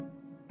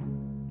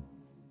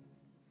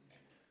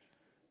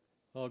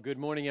Well, good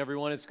morning,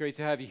 everyone. It's great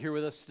to have you here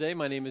with us today.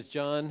 My name is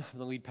John. I'm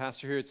the lead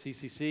pastor here at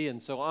CCC,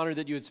 and so honored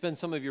that you would spend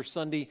some of your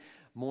Sunday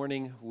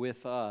morning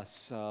with us.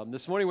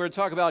 This morning we're going to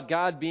talk about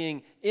God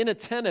being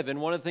inattentive, and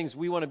one of the things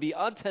we want to be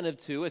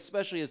attentive to,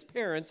 especially as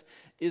parents,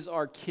 is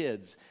our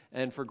kids,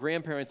 and for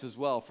grandparents as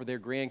well, for their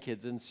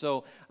grandkids. And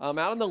so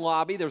out in the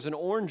lobby, there's an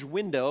orange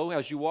window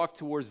as you walk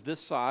towards this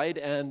side,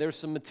 and there's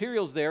some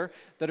materials there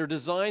that are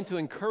designed to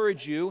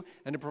encourage you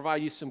and to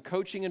provide you some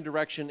coaching and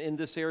direction in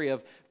this area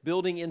of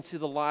building into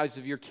the lives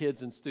of your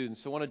kids and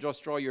students. So I want to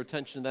just draw your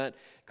attention to that,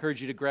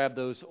 encourage you to grab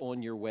those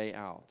on your way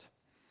out.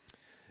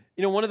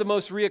 You know, one of the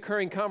most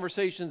reoccurring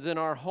conversations in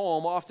our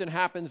home often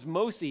happens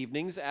most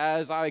evenings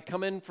as I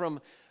come in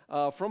from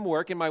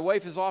work, and my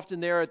wife is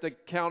often there at the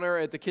counter,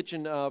 at the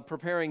kitchen,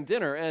 preparing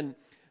dinner. And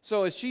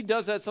so as she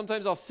does that,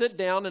 sometimes I'll sit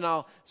down and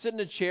I'll sit in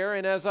a chair,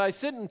 and as I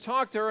sit and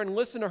talk to her and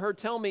listen to her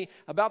tell me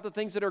about the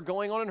things that are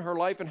going on in her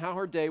life and how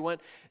her day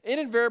went,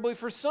 invariably,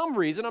 for some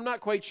reason, I'm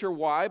not quite sure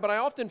why, but I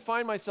often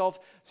find myself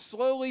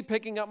slowly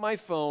picking up my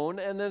phone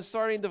and then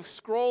starting to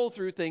scroll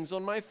through things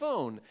on my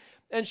phone.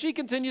 And she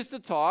continues to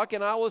talk,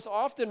 and I will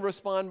often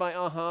respond by,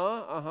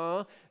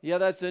 yeah,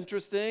 that's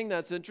interesting.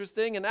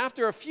 And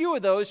after a few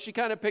of those, she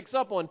kind of picks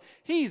up on,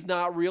 he's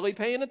not really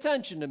paying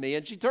attention to me.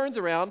 And she turns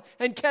around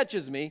and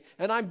catches me,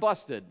 and I'm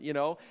busted, you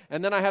know.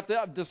 And then I have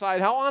to decide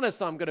how honest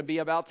I'm going to be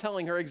about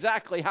telling her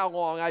exactly how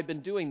long I've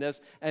been doing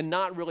this and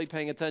not really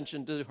paying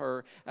attention to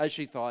her as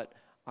she thought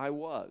I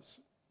was.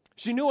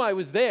 She knew I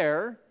was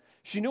there.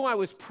 She knew I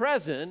was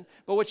present,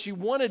 but what she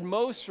wanted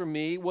most from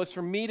me was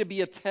for me to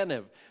be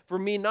attentive, for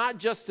me not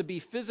just to be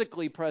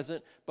physically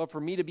present, but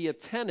for me to be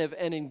attentive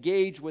and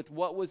engage with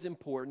what was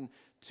important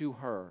to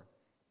her.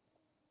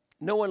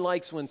 No one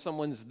likes when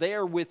someone's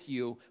there with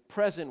you,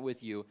 present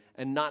with you,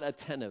 and not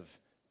attentive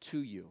to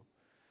you.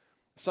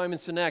 Simon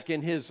Sinek,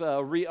 in his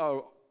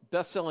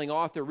best-selling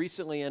author,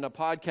 recently in a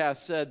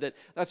podcast said that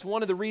that's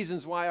one of the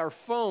reasons why our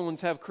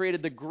phones have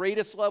created the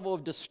greatest level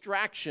of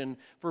distraction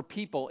for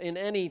people in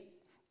any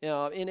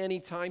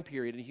time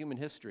period in human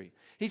history.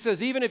 He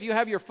says, even if you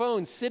have your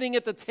phone sitting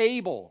at the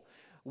table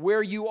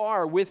where you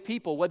are with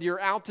people, whether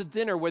you're out to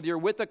dinner, whether you're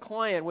with a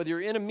client, whether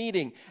you're in a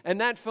meeting, and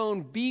that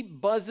phone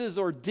beep, buzzes,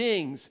 or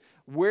dings,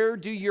 where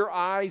do your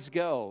eyes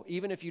go,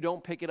 even if you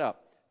don't pick it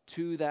up?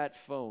 To that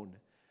phone.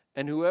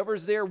 And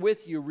whoever's there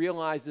with you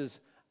realizes,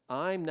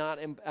 I'm not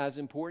as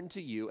important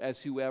to you as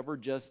whoever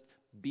just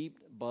beeped,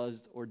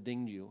 buzzed, or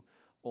dinged you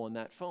on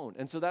that phone.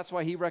 And so that's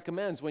why he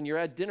recommends when you're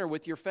at dinner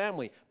with your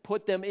family,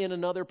 put them in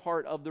another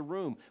part of the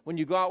room. When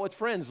you go out with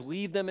friends,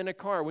 leave them in a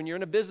car. When you're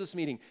in a business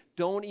meeting,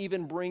 don't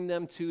even bring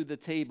them to the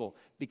table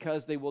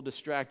because they will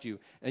distract you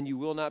and you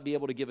will not be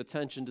able to give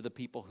attention to the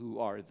people who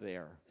are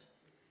there.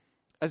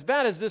 As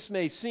bad as this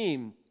may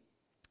seem,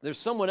 there's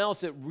someone else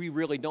that we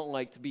really don't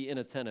like to be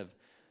inattentive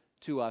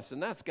to us,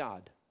 and that's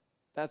God.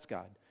 That's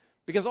God.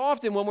 Because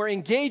often when we're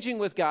engaging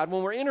with God,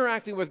 when we're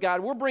interacting with God,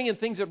 we're bringing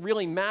things that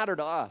really matter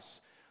to us.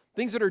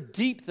 Things that are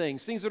deep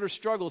things that are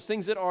struggles,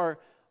 things that are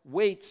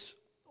weights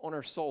on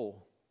our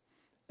soul.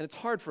 And it's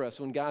hard for us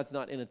when God's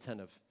not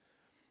inattentive.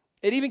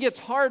 It even gets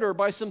harder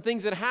by some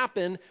things that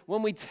happen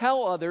when we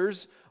tell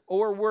others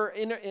or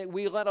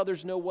we let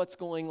others know what's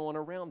going on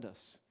around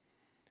us.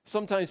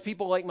 Sometimes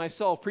people like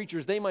myself,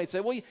 preachers, they might say,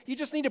 well, you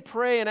just need to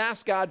pray and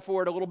ask God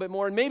for it a little bit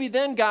more, and maybe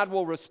then God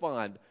will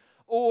respond.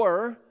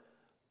 Or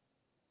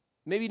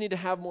maybe you need to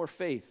have more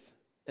faith,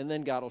 and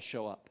then God will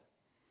show up.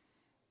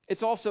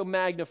 It's also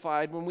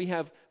magnified when we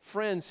have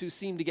friends who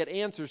seem to get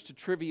answers to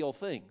trivial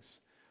things.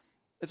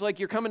 It's like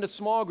you're coming to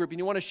small group and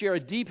you want to share a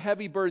deep,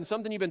 heavy burden,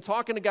 something you've been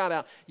talking to God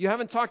out. You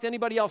haven't talked to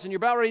anybody else and you're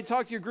about ready to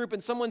talk to your group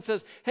and someone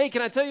says, hey,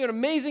 can I tell you an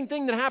amazing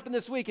thing that happened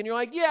this week? And you're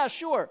like, yeah,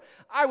 sure.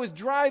 I was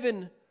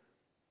driving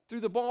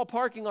through the mall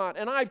parking lot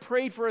and I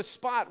prayed for a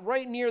spot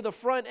right near the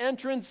front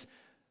entrance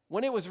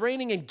when it was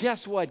raining, and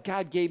guess what?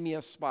 God gave me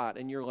a spot.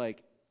 And you're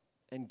like,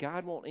 and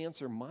God won't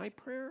answer my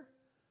prayer?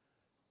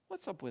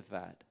 What's up with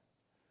that?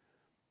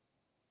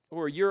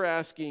 Or you're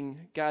asking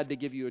God to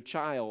give you a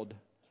child,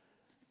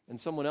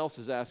 and someone else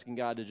is asking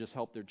God to just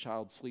help their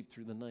child sleep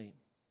through the night.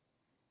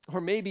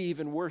 Or maybe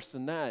even worse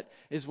than that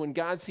is when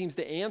God seems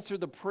to answer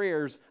the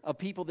prayers of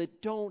people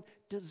that don't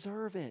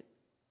deserve it.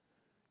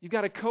 You've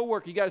got a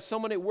coworker, you got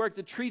someone at work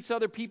that treats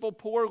other people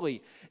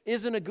poorly,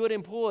 isn't a good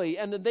employee,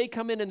 and then they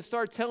come in and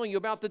start telling you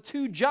about the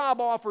 2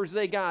 job offers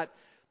they got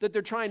that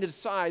they're trying to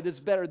decide that's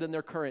better than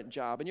their current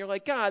job. And you're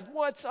like, God,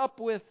 what's up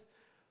with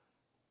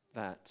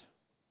that?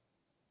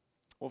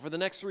 Well, for the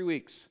next 3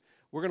 weeks,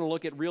 we're going to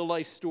look at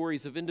real-life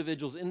stories of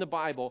individuals in the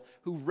Bible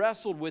who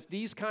wrestled with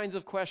these kinds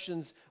of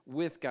questions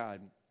with God.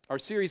 Our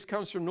series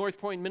comes from North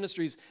Point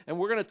Ministries, and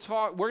we're going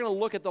to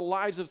look at the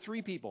lives of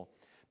 3 people.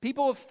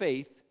 People of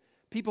faith,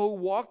 people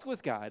who walked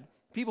with God,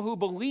 people who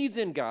believed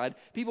in God,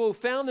 people who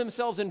found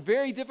themselves in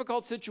very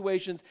difficult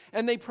situations,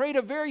 and they prayed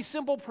a very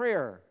simple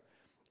prayer,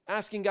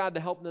 asking God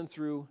to help them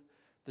through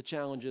the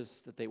challenges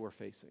that they were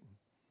facing.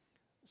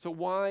 So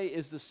why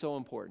is this so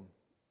important?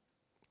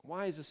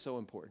 Why is this so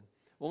important?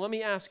 Well, let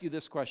me ask you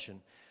this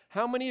question.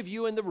 How many of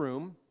you in the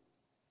room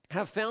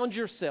have found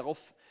yourself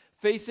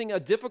facing a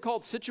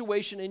difficult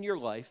situation in your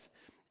life,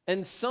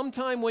 and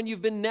sometime when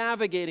you've been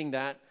navigating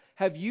that,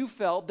 have you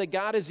felt that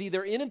God is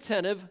either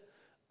inattentive,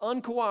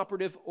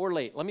 uncooperative, or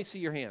late? Let me see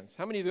your hands.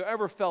 How many of you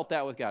ever felt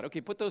that with God?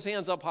 Okay, put those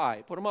hands up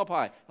high. Put them up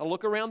high. I'll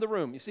look around the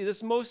room. You see, this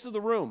is most of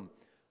the room.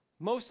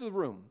 Most of the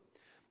room.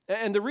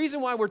 And the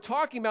reason why we're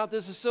talking about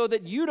this is so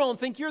that you don't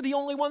think you're the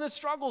only one that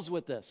struggles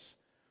with this.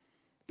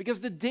 Because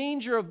the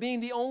danger of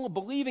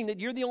believing that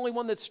you're the only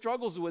one that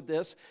struggles with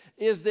this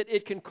is that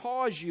it can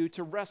cause you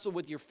to wrestle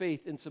with your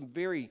faith in some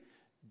very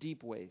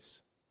deep ways.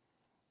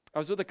 I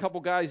was with a couple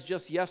guys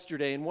just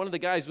yesterday, and one of the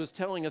guys was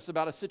telling us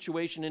about a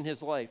situation in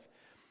his life.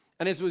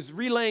 And as he was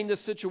relaying this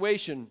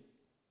situation,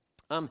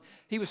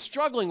 he was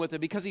struggling with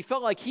it because he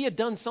felt like he had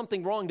done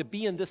something wrong to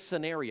be in this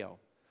scenario.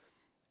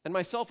 And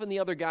myself and the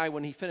other guy,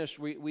 when he finished,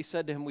 we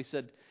said to him, we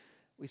said,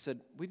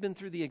 we've been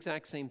through the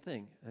exact same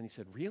thing. And he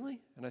said,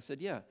 really? And I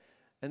said, yeah.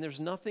 And there's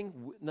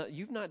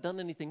you've not done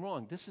anything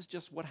wrong. This is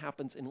just what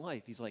happens in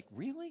life. He's like,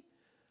 really?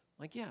 I'm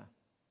like, yeah.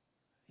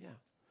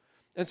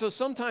 And so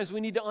sometimes we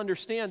need to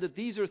understand that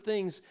these are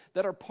things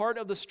that are part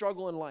of the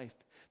struggle in life.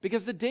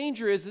 Because the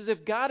danger is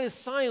if God is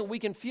silent, we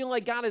can feel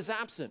like God is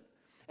absent.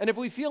 And if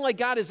we feel like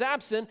God is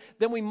absent,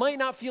 then we might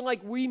not feel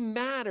like we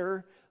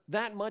matter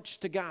that much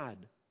to God.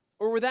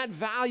 Or we're that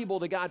valuable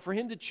to God for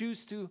Him to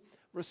choose to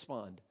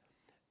respond.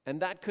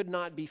 And that could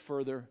not be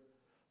further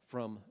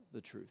from the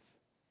truth.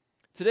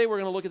 Today we're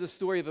going to look at the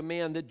story of a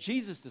man that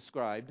Jesus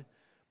described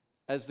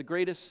as the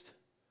greatest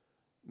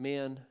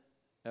man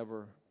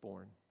ever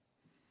born.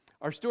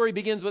 Our story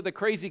begins with a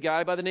crazy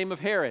guy by the name of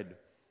Herod.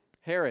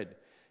 Herod.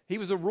 He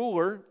was a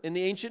ruler in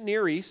the ancient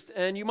Near East,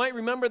 and you might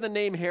remember the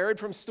name Herod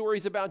from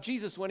stories about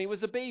Jesus when he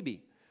was a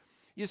baby.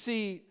 You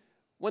see,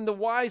 when the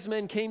wise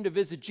men came to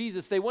visit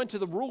Jesus, they went to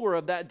the ruler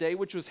of that day,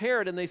 which was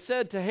Herod, and they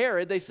said to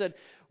Herod,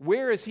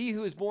 "Where is he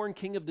who is born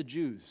King of the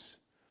Jews?"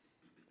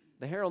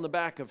 The hair on the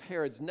back of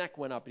Herod's neck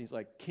went up, and he's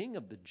like, "King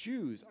of the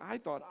Jews? I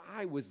thought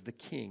I was the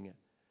king."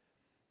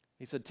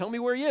 He said, "Tell me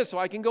where he is so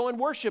I can go and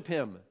worship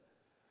him."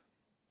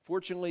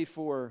 Fortunately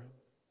for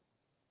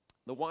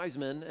the wise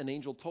men, an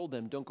angel told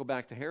them, "Don't go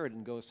back to Herod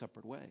and go a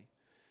separate way."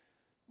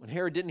 When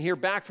Herod didn't hear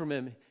back from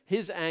him,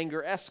 his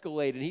anger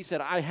escalated. He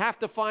said, "I have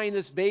to find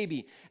this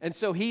baby." And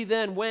so he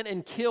then went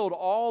and killed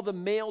all the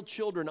male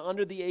children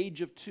under the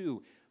age of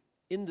 2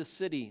 in the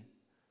city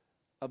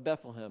of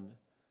Bethlehem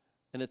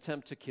in an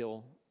attempt to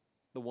kill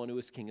the one who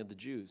was king of the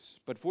Jews.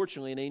 But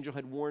fortunately, an angel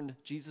had warned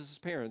Jesus'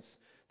 parents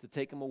to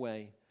take him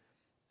away,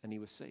 and he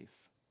was safe.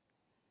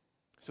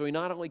 So he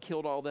not only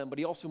killed all of them, but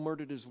he also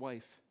murdered his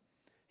wife.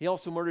 He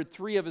also murdered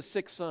 3 of his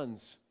 6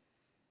 sons.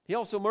 He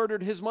also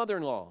murdered his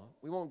mother-in-law.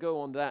 We won't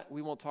go on that.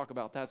 We won't talk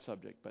about that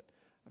subject, but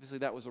obviously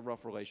that was a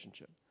rough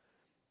relationship.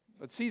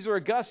 But Caesar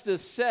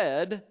Augustus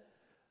said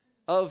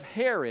of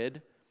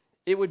Herod,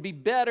 it would be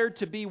better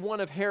to be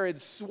one of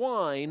Herod's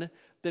swine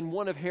than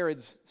one of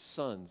Herod's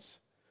sons.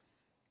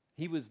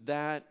 He was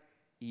that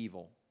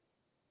evil.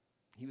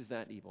 He was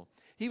that evil.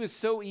 He was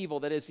so evil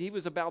that as he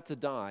was about to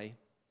die,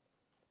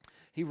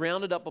 he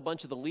rounded up a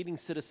bunch of the leading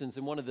citizens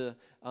in one of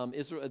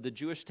the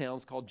Jewish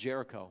towns called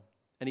Jericho,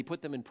 and he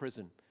put them in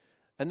prison.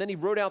 And then he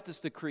wrote out this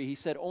decree. He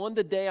said, "On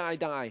the day I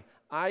die,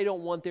 I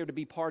don't want there to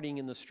be partying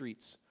in the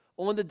streets.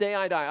 On the day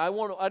I die,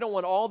 I don't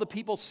want all the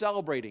people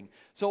celebrating.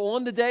 So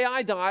on the day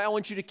I die, I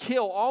want you to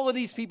kill all of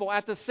these people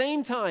at the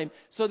same time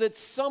so that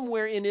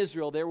somewhere in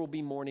Israel there will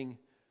be mourning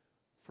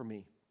for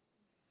me."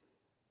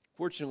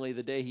 Fortunately,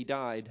 the day he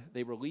died,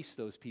 they released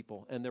those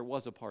people, and there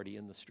was a party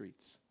in the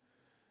streets.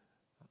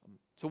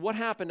 So what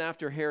happened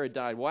after Herod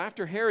died? Well,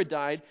 after Herod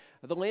died,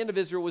 the land of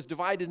Israel was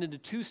divided into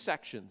 2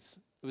 sections.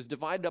 It was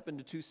divided up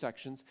into 2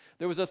 sections.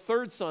 There was a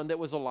third son that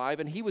was alive,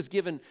 and he was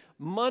given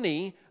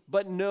money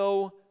but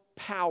no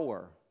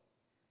power.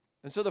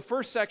 And so the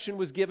first section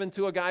was given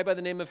to a guy by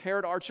the name of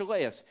Herod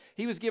Archelaus.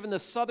 He was given the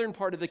southern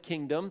part of the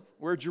kingdom,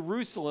 where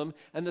Jerusalem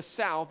and the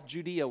south,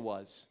 Judea,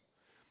 was.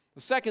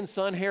 The second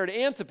son, Herod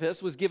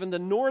Antipas, was given the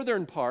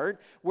northern part,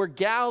 where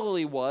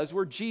Galilee was,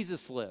 where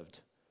Jesus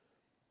lived.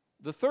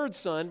 The third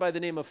son, by the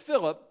name of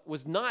Philip,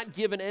 was not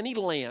given any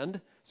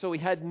land, so he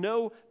had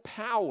no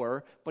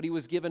power, but he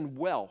was given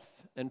wealth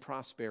and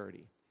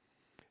prosperity.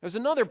 There's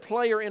another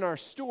player in our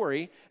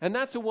story, and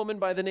that's a woman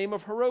by the name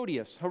of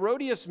Herodias.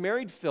 Herodias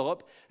married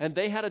Philip, and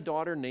they had a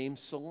daughter named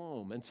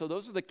Salome. And so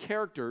those are the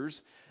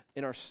characters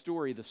in our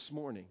story this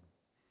morning.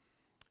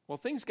 Well,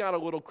 things got a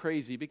little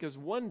crazy because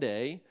one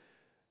day,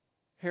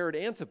 Herod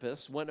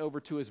Antipas went over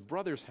to his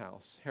brother's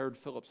house, Herod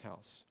Philip's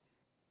house.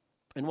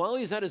 And while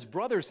he was at his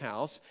brother's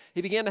house,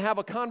 he began to have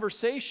a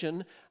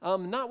conversation,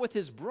 not with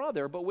his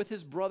brother, but with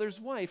his brother's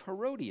wife,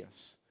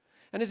 Herodias.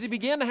 And as he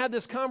began to have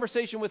this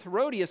conversation with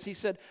Herodias, he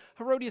said,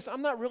 "Herodias,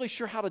 I'm not really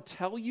sure how to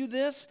tell you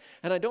this,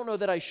 and I don't know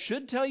that I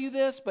should tell you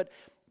this, but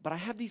I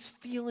have these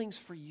feelings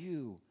for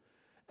you,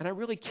 and I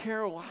really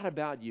care a lot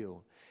about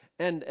you.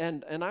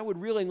 And I would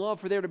really love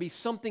for there to be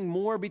something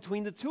more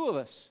between the 2 of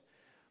us."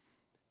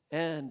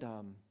 And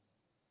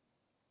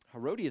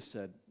Herodias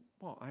said,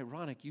 "Well,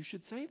 ironic you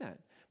should say that,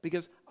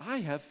 because I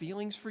have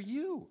feelings for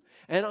you,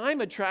 and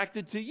I'm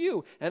attracted to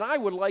you, and I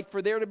would like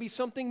for there to be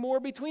something more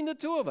between the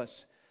two of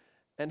us.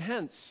 And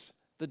hence,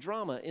 the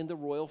drama in the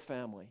royal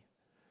family.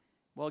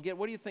 Well, again,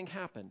 what do you think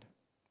happened?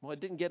 Well, it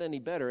didn't get any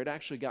better. It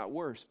actually got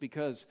worse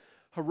because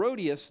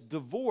Herodias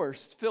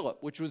divorced Philip,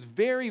 which was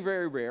very,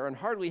 very rare and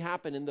hardly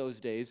happened in those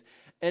days,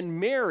 and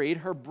married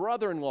her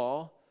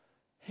brother-in-law,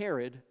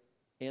 Herod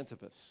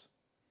Antipas.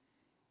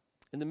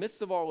 In the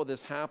midst of all of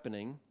this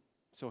happening,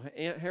 so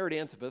Herod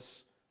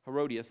Antipas,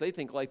 Herodias, they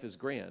think life is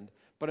grand.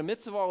 But in the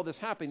midst of all of this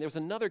happening, there's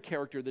another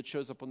character that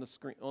shows up on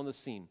the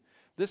scene.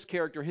 This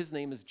character, his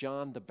name is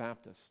John the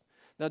Baptist.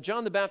 Now,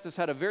 John the Baptist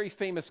had a very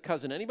famous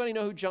cousin. Anybody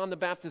know who John the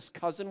Baptist's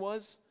cousin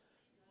was?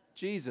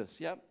 Jesus.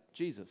 Yep,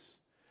 Jesus.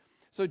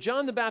 So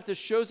John the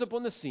Baptist shows up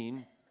on the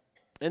scene,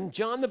 and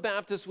John the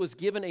Baptist was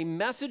given a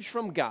message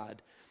from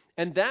God.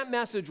 And that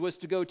message was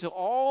to go to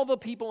all the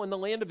people in the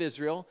land of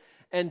Israel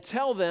and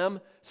tell them,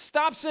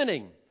 stop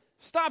sinning.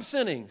 Stop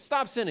sinning.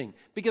 Stop sinning.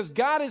 Because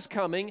God is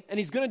coming, and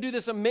he's going to do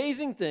this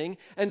amazing thing,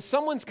 and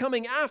someone's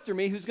coming after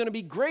me who's going to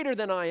be greater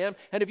than I am,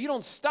 and if you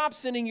don't stop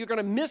sinning, you're going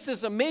to miss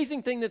this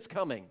amazing thing that's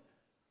coming.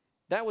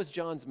 That was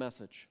John's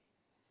message.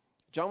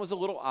 John was a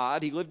little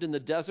odd. He lived in the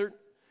desert.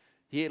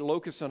 He ate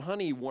locusts and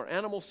honey. He wore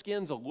animal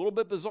skins, a little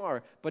bit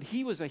bizarre, but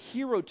he was a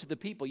hero to the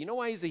people. You know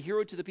why he's a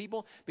hero to the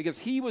people? Because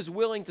he was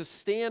willing to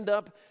stand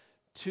up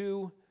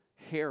to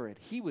Herod.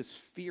 He was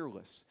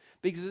fearless.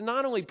 Because he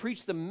not only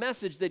preached the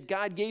message that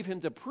God gave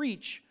him to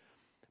preach,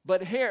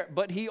 but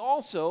he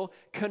also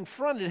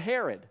confronted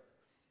Herod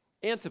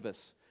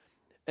Antipas.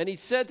 And he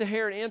said to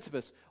Herod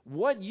Antipas,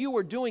 what you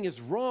are doing is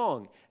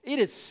wrong. It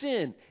is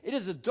sin. It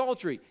is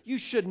adultery. You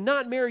should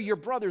not marry your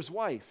brother's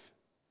wife.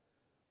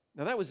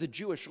 Now that was the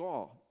Jewish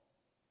law.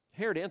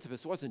 Herod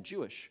Antipas wasn't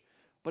Jewish,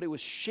 but it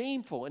was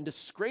shameful and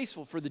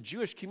disgraceful for the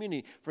Jewish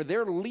community, for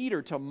their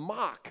leader to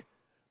mock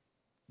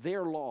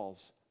their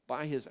laws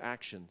by his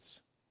actions.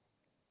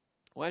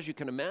 Well, as you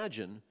can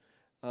imagine,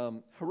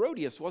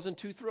 Herodias wasn't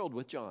too thrilled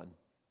with John.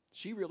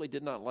 She really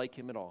did not like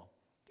him at all.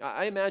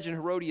 I imagine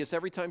Herodias,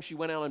 every time she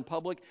went out in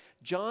public,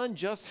 John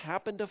just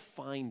happened to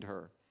find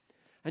her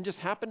and just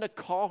happened to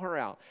call her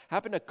out,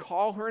 happened to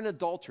call her an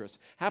adulteress,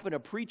 happened to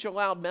preach a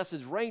loud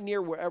message right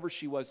near wherever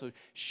she was. So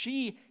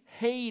she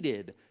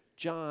hated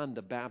John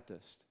the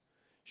Baptist.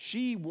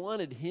 She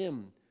wanted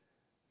him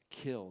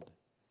killed.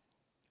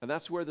 And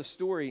that's where the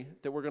story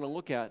that we're going to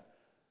look at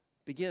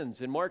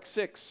begins. In Mark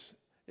 6,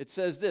 it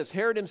says this,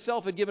 Herod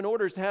himself had given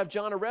orders to have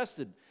John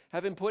arrested,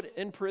 have him put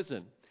in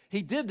prison.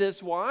 He did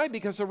this, why?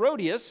 Because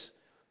Herodias,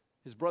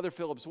 his brother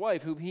Philip's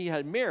wife, whom he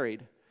had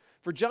married,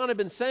 for John had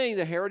been saying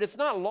to Herod, it's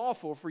not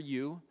lawful for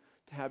you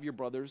to have your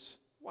brother's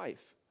wife.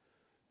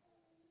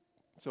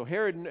 So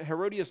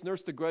Herodias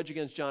nursed a grudge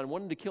against John,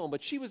 wanted to kill him,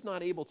 but she was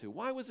not able to.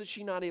 Why was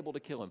she not able to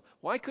kill him?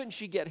 Why couldn't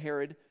she get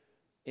Herod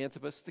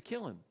Antipas to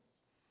kill him?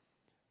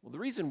 Well, the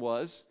reason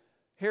was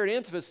Herod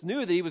Antipas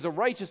knew that he was a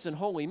righteous and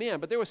holy man,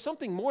 but there was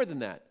something more than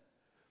that.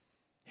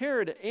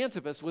 Herod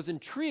Antipas was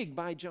intrigued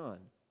by John.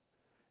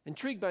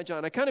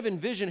 I kind of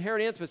envision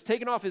Herod Antipas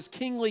taking off his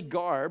kingly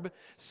garb,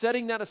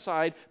 setting that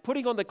aside,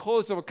 putting on the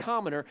clothes of a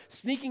commoner,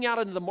 sneaking out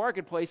into the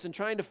marketplace and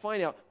trying to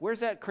find out, where's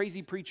that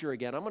crazy preacher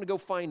again? I'm going to go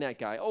find that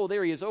guy. Oh,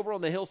 there he is over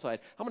on the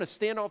hillside. I'm going to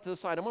stand off to the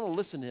side. I'm going to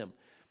listen to him.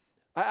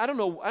 I don't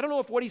know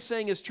if what he's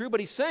saying is true, but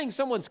he's saying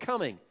someone's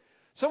coming.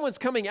 Someone's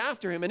coming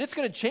after him, and it's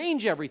going to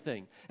change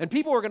everything. And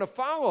people are going to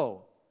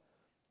follow.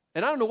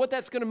 And I don't know what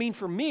that's going to mean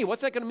for me.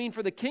 What's that going to mean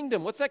for the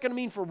kingdom? What's that going to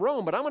mean for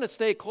Rome? But I'm going to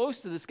stay close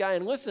to this guy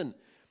and listen.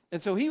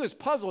 And so he was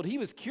puzzled. He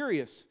was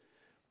curious.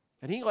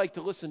 And he liked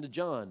to listen to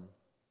John.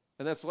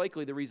 And that's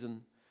likely the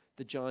reason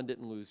that John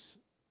didn't lose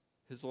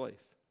his life.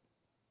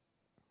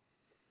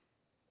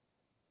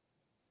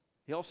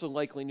 He also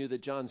likely knew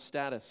that John's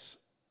status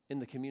in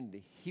the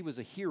community. He was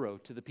a hero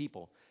to the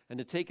people. And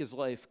to take his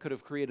life could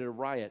have created a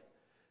riot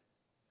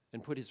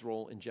and put his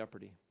role in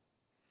jeopardy.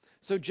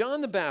 So John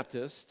the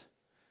Baptist,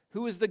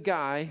 who is the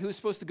guy who is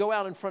supposed to go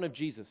out in front of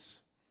Jesus.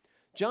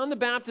 John the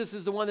Baptist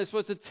is the one that's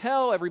supposed to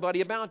tell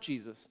everybody about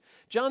Jesus.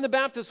 John the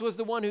Baptist was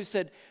the one who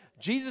said,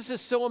 Jesus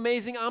is so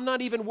amazing, I'm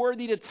not even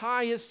worthy to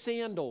tie his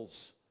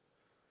sandals.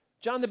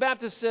 John the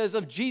Baptist says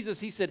of Jesus,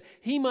 he said,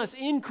 he must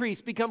increase,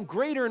 become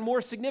greater and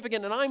more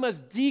significant, and I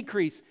must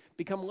decrease,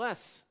 become less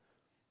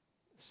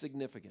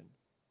significant.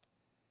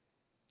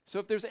 So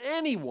if there's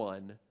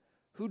anyone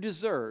who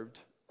deserved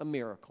a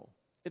miracle,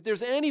 if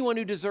there's anyone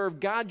who deserved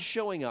God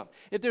showing up,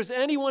 if there's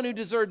anyone who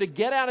deserved to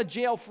get out of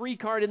jail free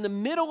card in the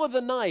middle of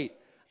the night,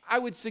 I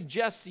would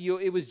suggest to you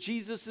it was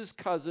Jesus'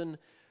 cousin,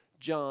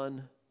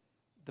 John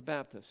the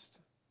Baptist.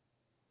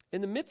 In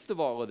the midst of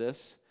all of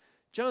this,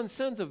 John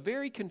sends a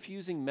very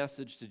confusing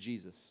message to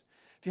Jesus.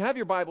 If you have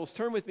your Bibles,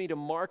 turn with me to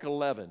Matthew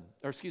 11.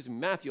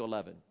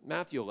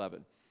 Matthew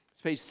 11.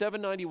 It's page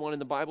 791 in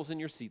the Bibles in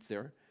your seats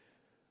there.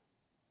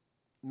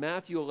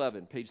 Matthew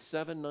 11, page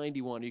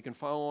 791. You can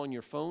follow on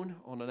your phone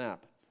on an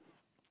app.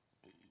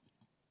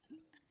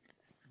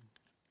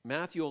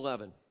 Matthew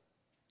 11.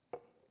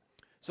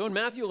 So in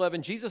Matthew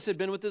 11, Jesus had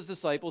been with his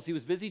disciples. He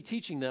was busy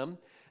teaching them,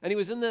 and he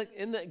was in the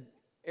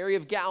area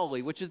of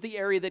Galilee, which is the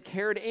area that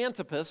Herod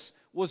Antipas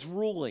was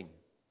ruling.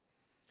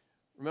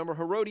 Remember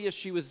Herodias,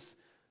 she was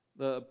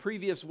the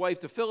previous wife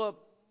to Philip,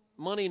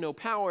 money, no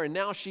power, and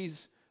now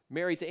she's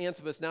married to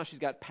Antipas. Now she's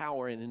got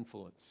power and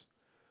influence.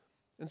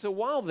 And so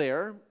while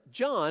there,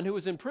 John, who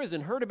was in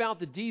prison, heard about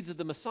the deeds of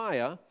the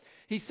Messiah.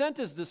 He sent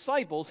his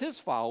disciples, his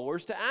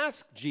followers, to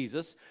ask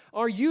Jesus,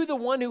 "Are you the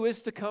one who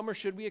is to come, or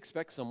should we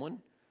expect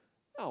someone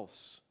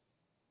else?"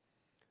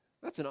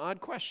 That's an odd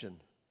question.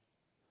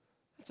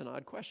 That's an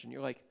odd question.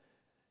 You're like,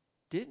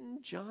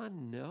 didn't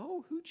John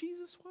know who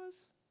Jesus was?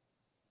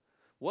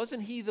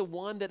 Wasn't he the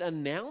one that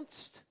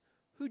announced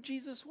who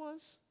Jesus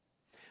was?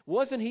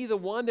 Wasn't he the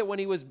one that when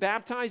he was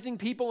baptizing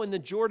people in the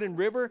Jordan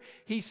River,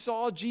 he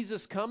saw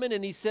Jesus coming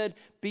and he said,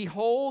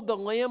 "Behold the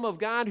Lamb of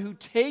God who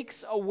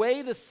takes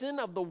away the sin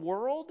of the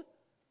world"?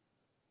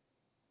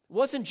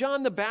 Wasn't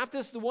John the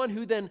Baptist the one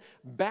who then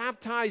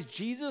baptized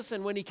Jesus,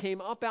 and when he came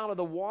up out of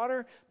the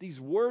water,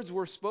 these words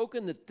were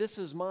spoken that this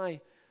is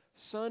my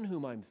Son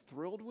whom I'm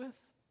thrilled with?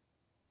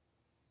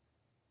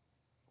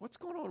 What's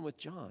going on with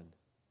John?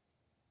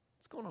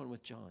 What's going on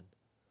with John?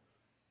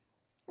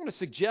 I want to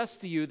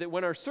suggest to you that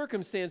when our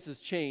circumstances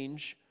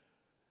change,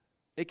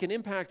 it can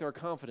impact our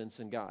confidence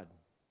in God.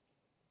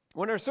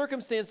 When our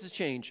circumstances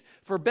change,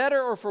 for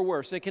better or for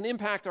worse, it can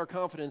impact our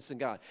confidence in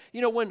God.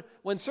 You know,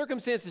 when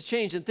circumstances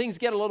change and things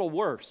get a little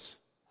worse,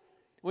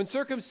 when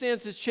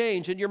circumstances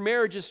change and your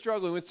marriage is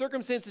struggling, when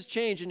circumstances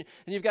change and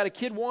you've got a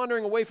kid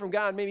wandering away from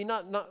God, maybe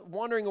not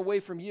wandering away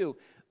from you,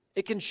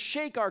 it can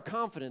shake our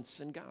confidence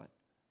in God.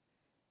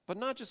 But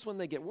not just when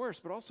they get worse,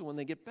 but also when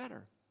they get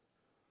better.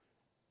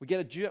 We get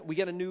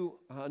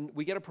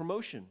a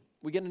promotion.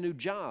 We get a new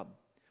job.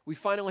 We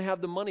finally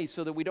have the money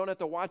so that we don't have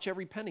to watch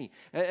every penny.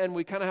 And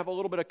we kind of have a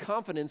little bit of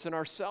confidence in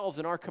ourselves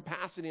and our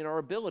capacity and our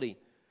ability.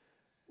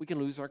 We can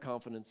lose our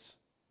confidence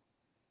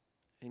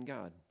in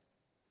God.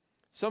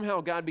 Somehow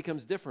God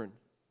becomes different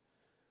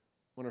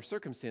when our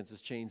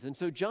circumstances change. And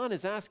so John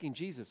is asking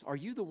Jesus, "Are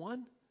you the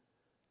one?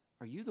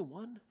 Are you the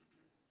one?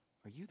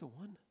 Are you the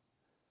one?"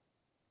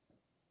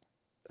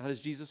 How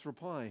does Jesus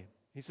reply?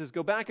 He says,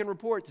 "Go back and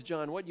report to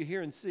John what you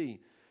hear and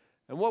see."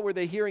 And what were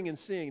they hearing and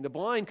seeing? The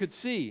blind could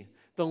see.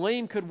 The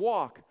lame could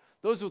walk.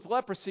 Those with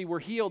leprosy were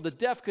healed. The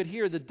deaf could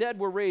hear. The dead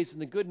were raised.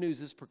 And the good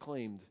news is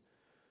proclaimed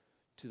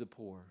to the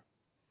poor.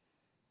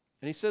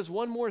 And he says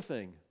one more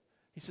thing.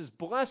 He says,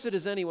 "Blessed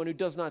is anyone who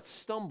does not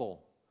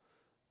stumble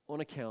on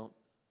account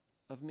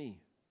of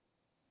me."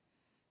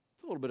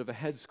 It's a little bit of a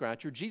head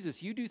scratcher.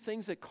 Jesus, you do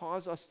things that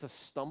cause us to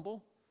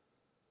stumble?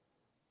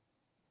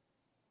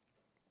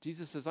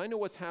 Jesus says, "I know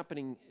what's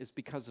happening is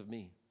because of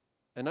me.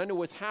 And I know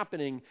what's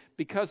happening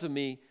because of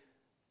me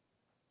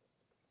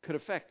could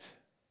affect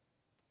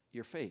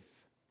your faith."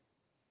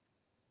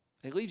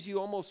 It leaves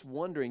you almost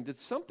wondering, did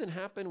something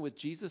happen with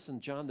Jesus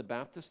and John the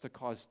Baptist to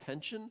cause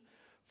tension,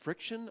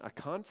 friction, a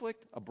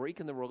conflict, a break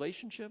in the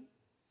relationship?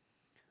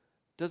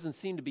 Doesn't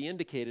seem to be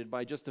indicated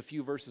by just a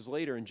few verses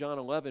later in John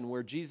 11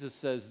 where Jesus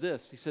says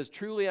this. He says,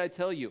 "Truly I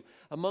tell you,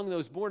 among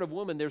those born of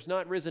woman, there's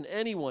not risen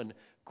anyone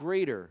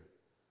greater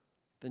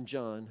than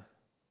John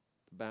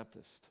the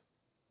Baptist."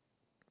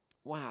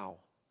 Wow.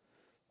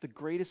 The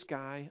greatest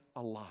guy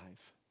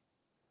alive.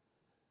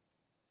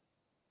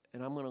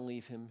 And I'm going to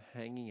leave him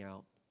hanging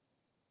out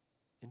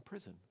in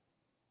prison.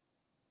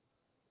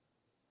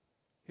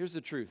 Here's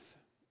the truth.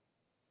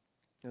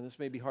 And this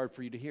may be hard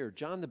for you to hear.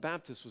 John the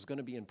Baptist was going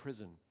to be in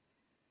prison,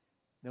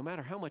 no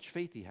matter how much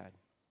faith he had.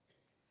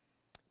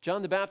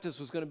 John the Baptist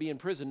was going to be in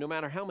prison, no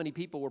matter how many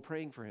people were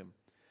praying for him.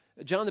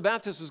 John the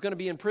Baptist was going to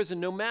be in prison,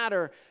 no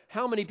matter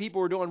how many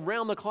people were doing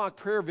round-the-clock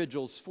prayer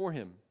vigils for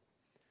him.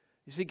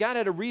 You see, God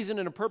had a reason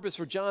and a purpose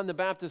for John the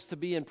Baptist to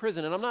be in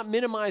prison. And I'm not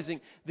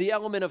minimizing the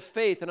element of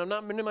faith, and I'm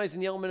not minimizing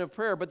the element of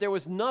prayer, but there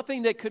was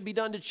nothing that could be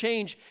done to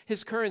change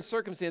his current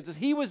circumstances.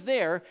 He was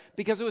there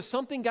because it was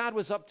something God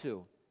was up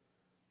to.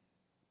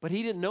 But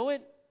he didn't know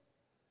it.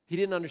 He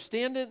didn't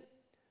understand it.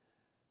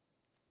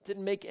 It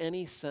didn't make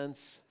any sense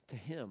to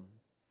him.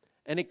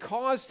 And it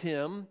caused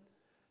him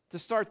to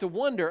start to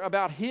wonder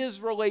about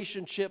his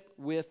relationship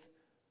with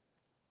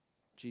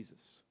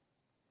Jesus.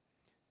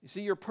 You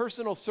see, your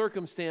personal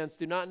circumstance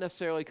do not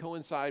necessarily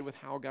coincide with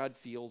how God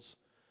feels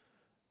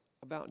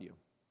about you.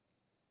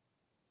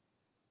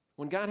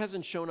 When God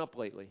hasn't shown up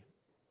lately,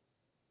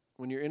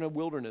 when you're in a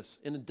wilderness,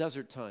 in a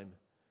desert time,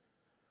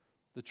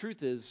 the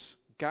truth is,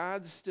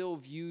 God still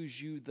views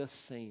you the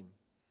same.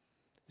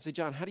 You say,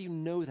 "John, how do you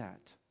know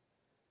that?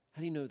 How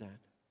do you know that?"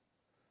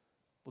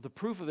 Well, the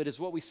proof of it is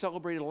what we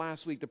celebrated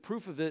last week. The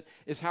proof of it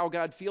is how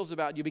God feels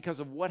about you because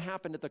of what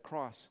happened at the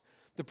cross.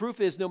 The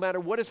proof is no matter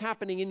what is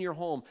happening in your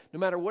home, no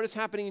matter what is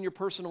happening in your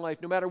personal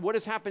life, no matter what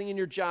is happening in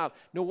your job,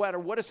 no matter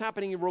what is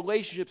happening in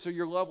relationships or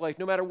your love life,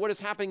 no matter what is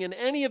happening in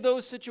any of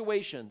those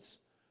situations,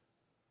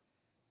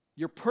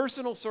 your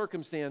personal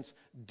circumstance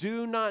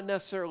do not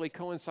necessarily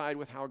coincide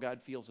with how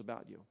God feels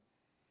about you.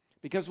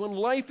 Because when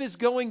life is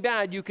going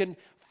bad, you can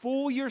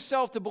fool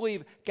yourself to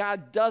believe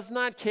God does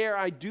not care,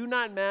 I do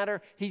not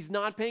matter, He's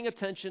not paying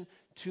attention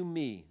to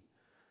me.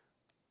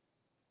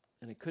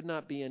 And it could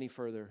not be any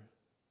further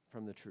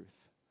from the truth.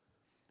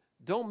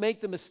 Don't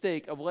make the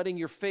mistake of letting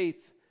your faith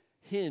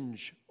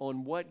hinge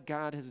on what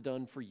God has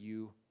done for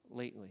you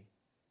lately.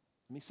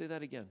 Let me say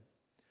that again.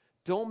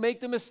 Don't make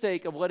the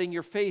mistake of letting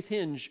your faith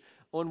hinge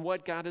on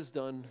what God has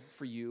done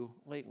for you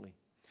lately.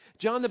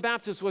 John the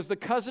Baptist was the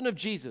cousin of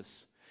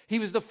Jesus. He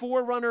was the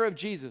forerunner of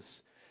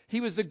Jesus.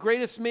 He was the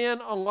greatest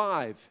man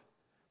alive.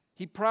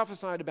 He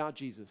prophesied about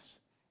Jesus.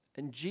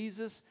 And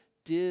Jesus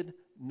did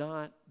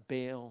not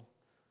bail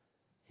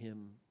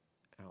him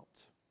out.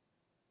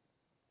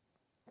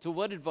 So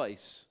what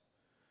advice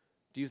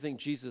do you think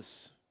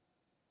Jesus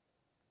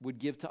would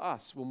give to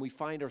us when we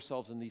find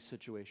ourselves in these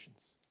situations?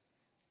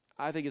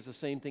 I think it's the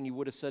same thing he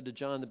would have said to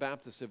John the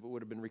Baptist if it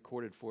would have been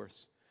recorded for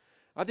us.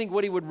 I think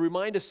what he would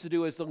remind us to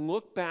do is to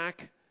look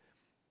back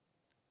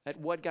at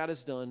what God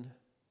has done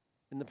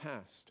in the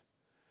past.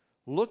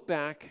 Look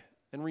back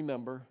and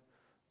remember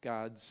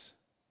God's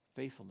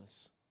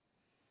faithfulness.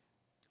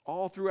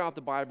 All throughout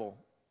the Bible,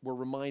 we're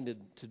reminded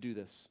to do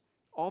this.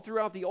 All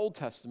throughout the Old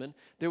Testament,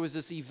 there was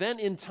this event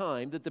in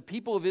time that the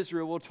people of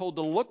Israel were told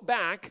to look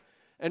back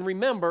and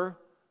remember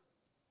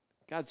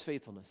God's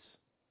faithfulness.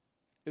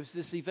 It was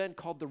this event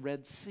called the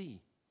Red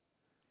Sea.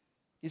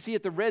 You see,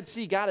 at the Red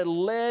Sea, God had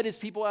led his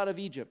people out of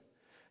Egypt.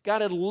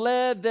 God had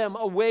led them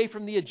away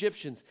from the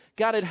Egyptians.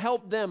 God had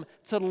helped them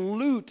to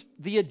loot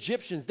the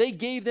Egyptians. They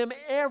gave them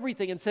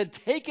everything and said,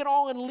 take it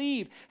all and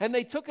leave. And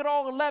they took it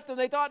all and left, and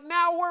they thought,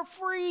 now we're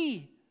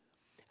free.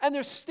 And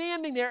they're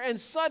standing there,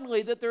 and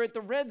suddenly that they're at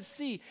the Red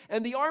Sea,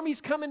 and the army's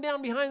coming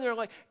down behind them. They're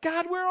like,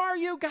 God, where are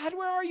you? God,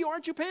 where are you?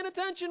 Aren't you paying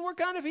attention? We're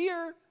kind of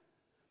here.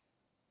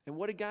 And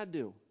what did God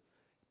do?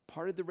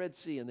 Parted the Red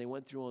Sea, and they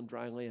went through on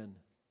dry land,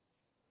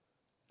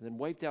 and then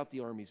wiped out the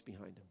armies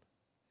behind them.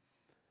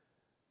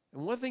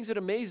 And one of the things that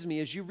amazes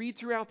me is you read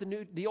throughout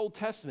the Old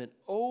Testament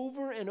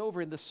over and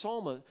over in the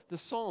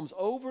Psalms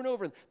over and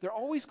over, they're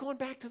always going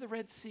back to the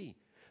Red Sea.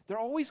 They're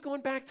always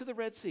going back to the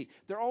Red Sea.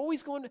 They're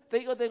always going.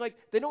 They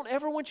don't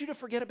ever want you to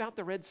forget about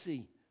the Red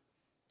Sea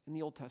in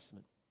the Old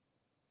Testament.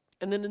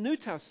 And in the New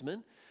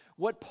Testament,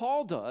 what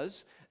Paul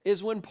does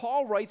is when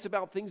Paul writes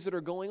about things that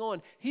are going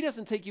on, he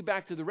doesn't take you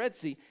back to the Red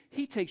Sea.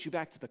 He takes you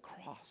back to the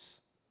cross.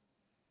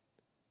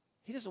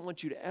 He doesn't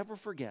want you to ever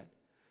forget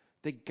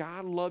that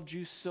God loved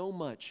you so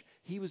much,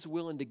 he was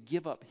willing to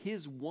give up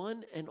his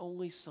one and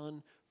only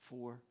Son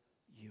for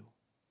you.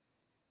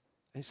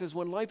 And he says,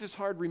 when life is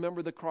hard,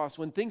 remember the cross.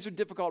 When things are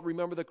difficult,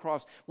 remember the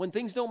cross. When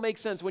things don't make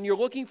sense, when you're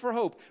looking for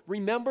hope,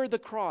 remember the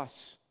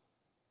cross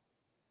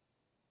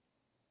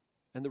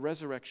and the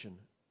resurrection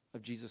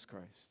of Jesus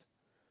Christ.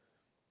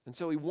 And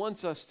so he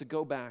wants us to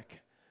go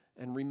back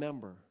and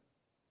remember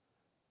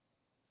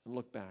and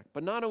look back.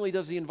 But not only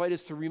does he invite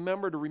us to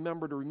remember,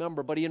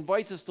 but he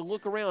invites us to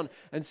look around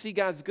and see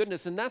God's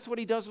goodness. And that's what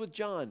he does with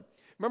John.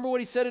 Remember what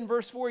he said in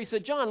verse 4? He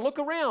said, John, look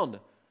around.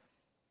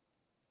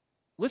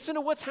 Listen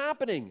to what's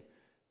happening.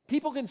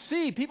 People can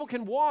see, people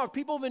can walk,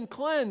 people have been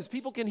cleansed,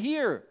 people can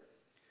hear.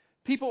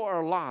 People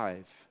are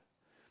alive.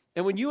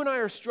 And when you and I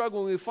are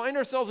struggling, when we find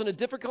ourselves in a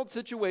difficult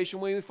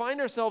situation, when we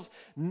find ourselves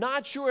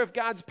not sure if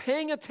God's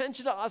paying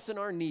attention to us and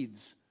our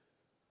needs,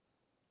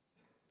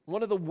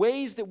 one of the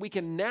ways that we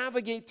can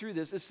navigate through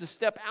this is to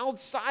step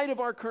outside of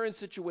our current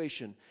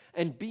situation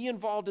and be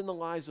involved in the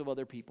lives of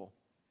other people.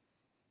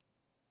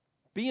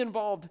 Be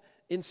involved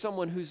in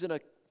someone who's in a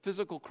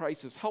physical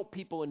crisis. Help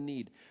people in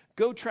need.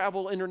 Go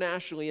travel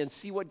internationally and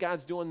see what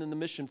God's doing in the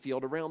mission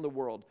field around the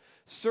world.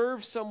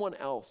 Serve someone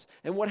else.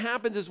 And what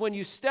happens is when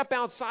you step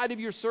outside of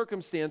your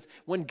circumstance,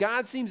 when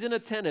God seems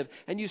inattentive,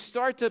 and you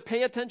start to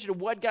pay attention to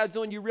what God's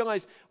doing, you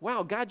realize,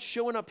 wow, God's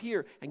showing up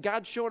here, and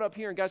God's showing up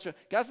here, and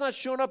God's not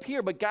showing up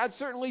here, but God's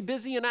certainly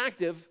busy and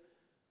active,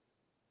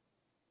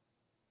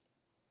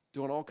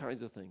 doing all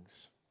kinds of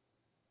things.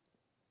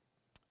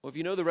 Well, if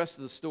you know the rest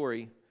of the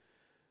story,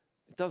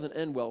 it doesn't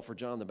end well for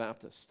John the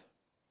Baptist.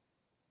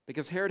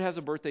 Because Herod has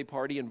a birthday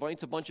party,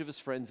 invites a bunch of his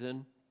friends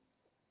in.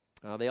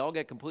 They all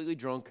get completely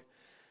drunk.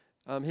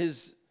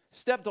 His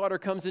stepdaughter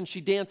comes in.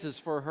 She dances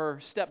for her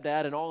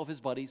stepdad and all of his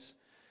buddies.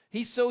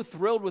 He's so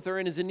thrilled with her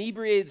in his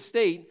inebriated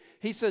state.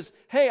 He says,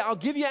 hey, I'll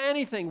give you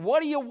anything.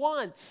 What do you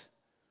want?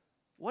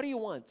 What do you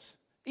want?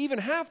 Even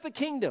half the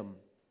kingdom.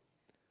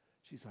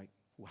 She's like,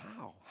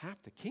 wow,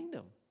 half the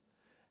kingdom.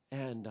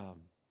 And,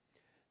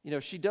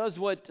 she does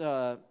what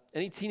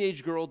any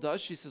teenage girl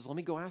does. She says, let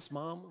me go ask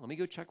mom. Let me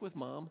go check with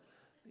mom.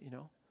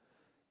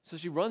 So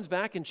she runs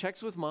back and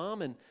checks with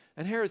mom, and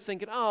Herod's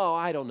thinking, oh,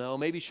 I don't know,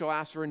 maybe she'll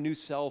ask for a new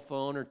cell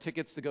phone or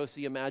tickets to go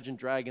see Imagine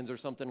Dragons or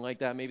something like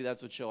that. Maybe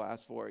that's what she'll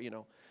ask for,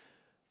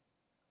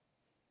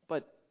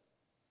 But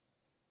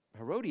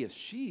Herodias,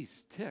 she's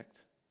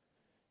ticked.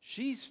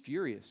 She's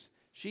furious.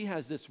 She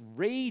has this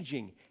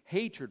raging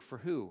hatred for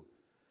who?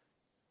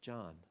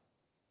 John.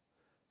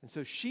 And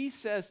so she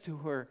says to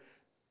her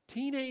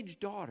teenage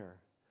daughter,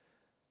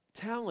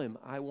 tell him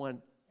I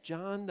want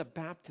John the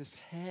Baptist's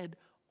head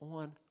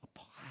on a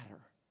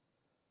platter.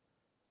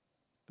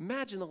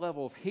 Imagine the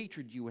level of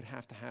hatred you would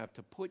have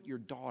to put your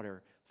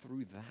daughter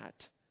through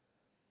that.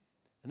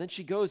 And then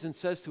she goes and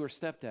says to her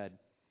stepdad,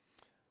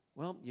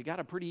 well, you got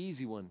a pretty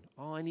easy one.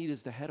 All I need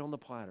is the head on the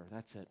platter.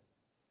 That's it.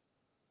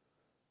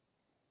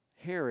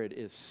 Herod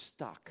is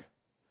stuck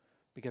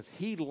because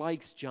he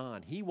likes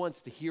John. He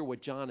wants to hear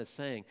what John is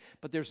saying,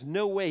 but there's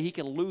no way he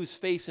can lose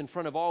face in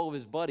front of all of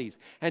his buddies.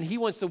 And he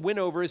wants to win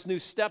over his new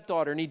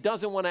stepdaughter, and he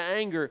doesn't want to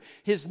anger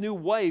his new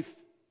wife.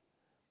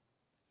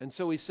 And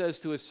so he says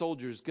to his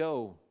soldiers,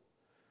 go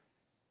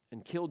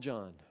and kill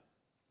John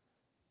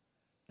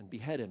and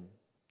behead him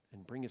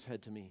and bring his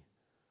head to me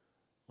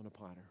on a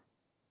platter.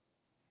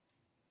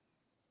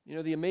 You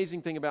know, the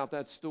amazing thing about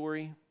that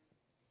story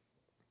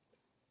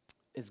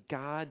is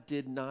God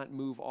did not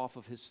move off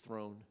of his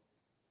throne.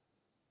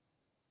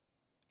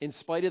 In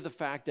spite of the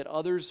fact that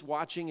others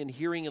watching and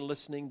hearing and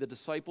listening, the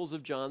disciples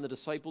of John, the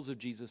disciples of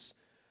Jesus,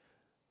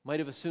 might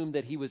have assumed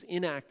that he was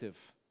inactive,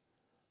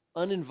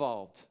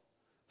 uninvolved,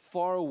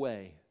 far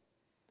away,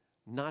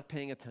 not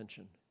paying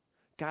attention.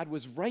 God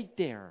was right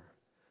there,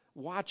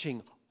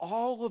 watching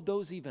all of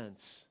those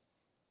events,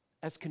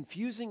 as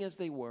confusing as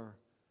they were,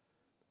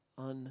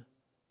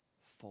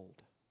 unfold.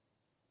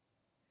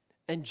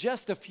 And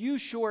just a few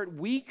short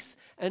weeks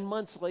and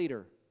months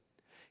later,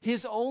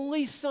 his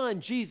only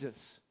son,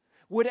 Jesus,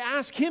 would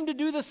ask him to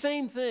do the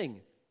same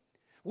thing,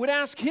 would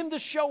ask him to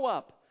show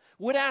up,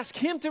 would ask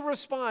him to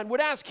respond,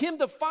 would ask him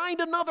to find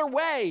another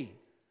way.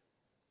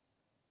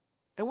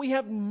 And we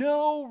have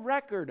no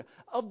record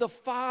of the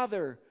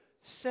Father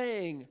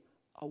saying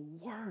a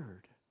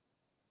word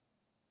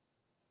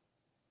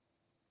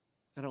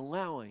and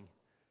allowing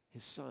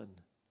his Son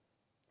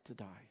to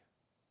die.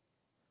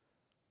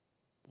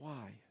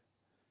 Why?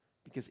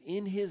 Because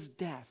in his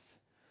death,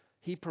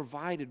 he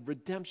provided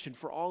redemption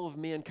for all of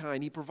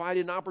mankind. He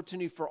provided an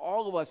opportunity for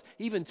all of us,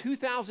 even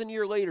 2,000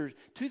 years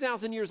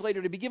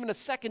later, to be given a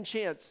second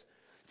chance,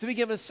 to be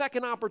given a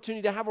second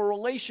opportunity to have a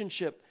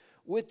relationship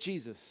with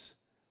Jesus.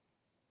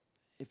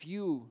 If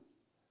you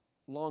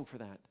long for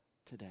that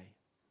today.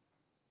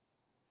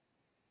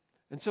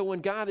 And so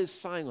when God is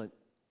silent,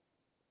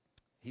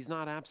 he's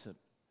not absent.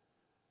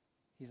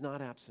 He's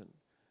not absent.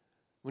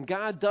 When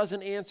God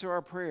doesn't answer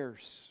our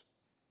prayers,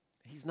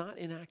 he's not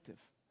inactive.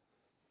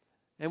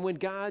 And when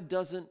God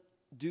doesn't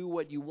do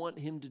what you want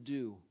him to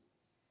do,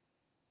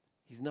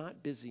 he's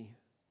not busy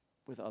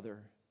with other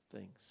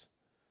things.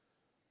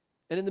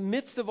 And in the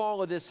midst of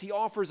all of this, he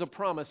offers a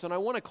promise. And I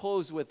want to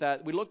close with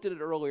that. We looked at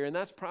it earlier, and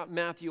that's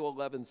Matthew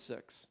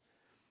 11:6.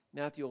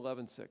 Matthew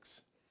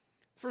 11:6.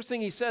 First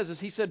thing he says is,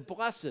 he said,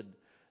 blessed.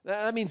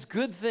 That means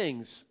good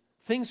things,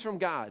 things from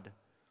God.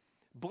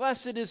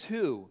 Blessed is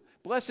who?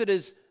 Blessed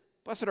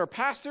are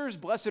pastors.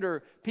 Blessed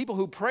are people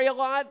who pray a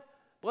lot.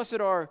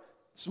 Blessed are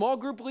small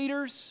group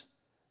leaders?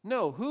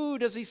 No. Who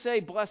does he say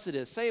blessed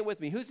is? Say it with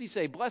me. Who does he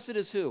say? Blessed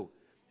is who?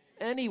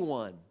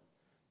 Anyone.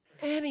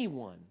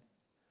 Anyone.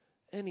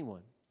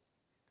 Anyone.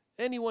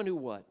 Anyone who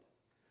what?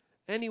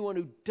 Anyone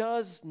who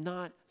does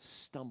not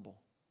stumble.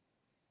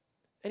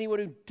 Anyone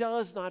who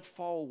does not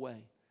fall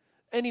away.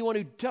 Anyone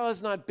who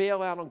does not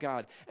bail out on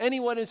God.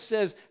 Anyone who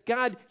says,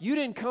 God, you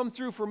didn't come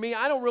through for me.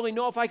 I don't really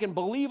know if I can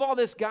believe all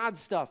this God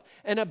stuff.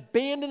 And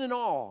abandon it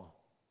all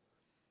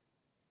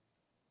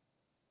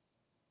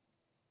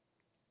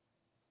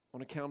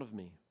on account of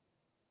me.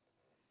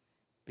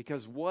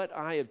 Because what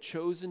I have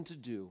chosen to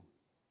do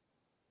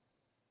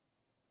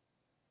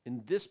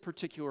in this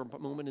particular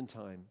moment in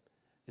time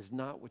is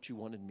not what you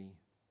wanted me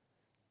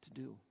to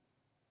do.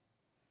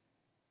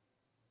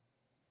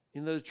 You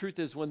know, the truth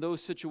is, when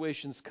those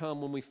situations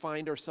come, when we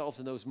find ourselves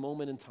in those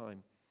moments in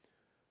time,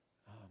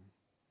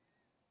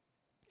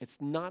 it's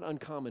not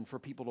uncommon for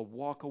people to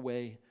walk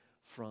away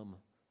from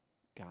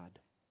God.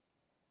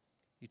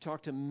 You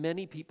talk to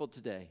many people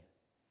today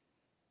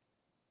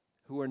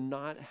who are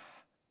not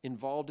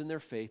involved in their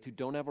faith, who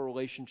don't have a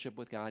relationship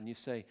with God, and you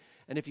say,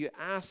 and if you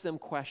ask them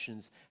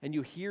questions and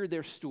you hear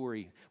their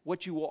story,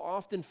 what you will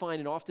often find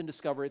and often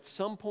discover, at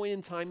some point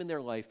in time in their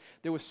life,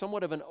 there was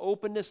somewhat of an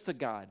openness to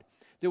God.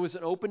 There was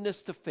an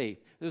openness to faith.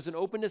 There was an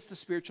openness to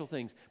spiritual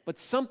things. But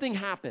something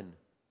happened.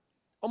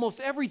 Almost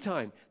every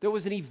time, there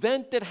was an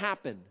event that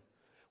happened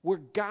where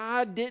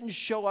God didn't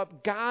show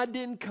up, God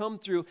didn't come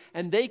through,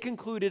 and they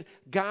concluded,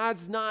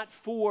 God's not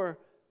for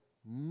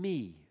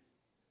me.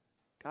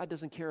 God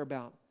doesn't care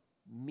about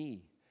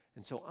me.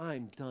 And so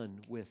I'm done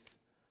with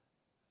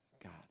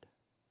God.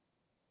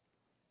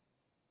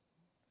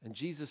 And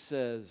Jesus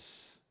says,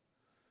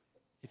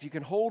 if you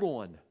can hold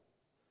on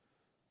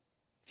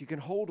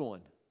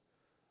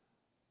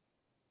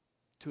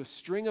to a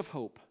string of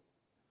hope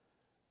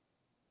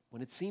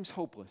when it seems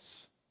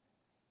hopeless,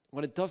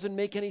 when it doesn't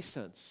make any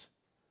sense,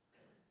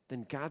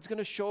 then God's going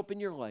to show up in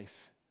your life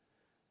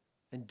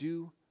and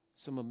do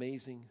some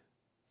amazing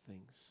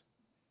things.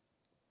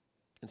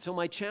 And so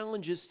my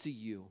challenge is to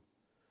you,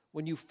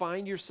 when you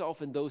find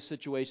yourself in those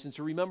situations,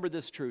 to remember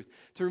this truth,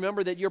 to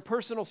remember that your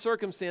personal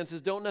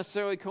circumstances don't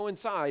necessarily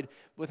coincide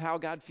with how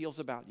God feels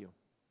about you.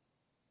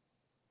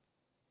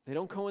 They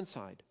don't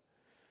coincide.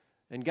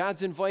 And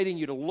God's inviting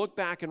you to look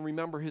back and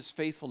remember his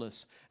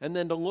faithfulness, and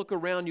then to look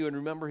around you and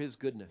remember his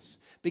goodness.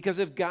 Because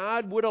if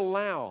God would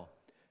allow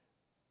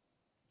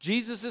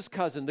Jesus'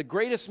 cousin, the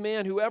greatest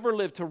man who ever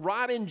lived, to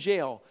rot in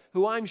jail,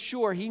 who I'm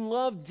sure he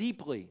loved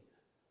deeply,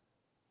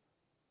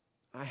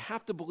 I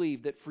have to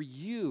believe that for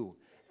you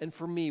and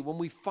for me, when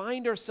we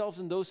find ourselves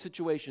in those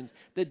situations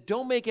that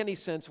don't make any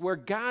sense, where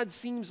God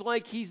seems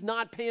like He's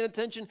not paying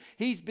attention,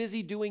 He's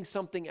busy doing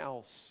something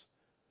else,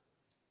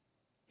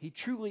 He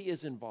truly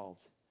is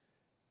involved.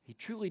 He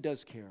truly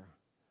does care.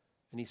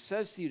 And He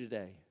says to you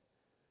today,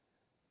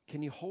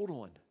 can you hold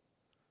on?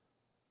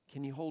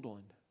 Can you hold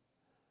on?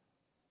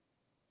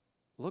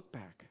 Look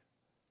back.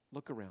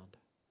 Look around.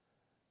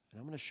 And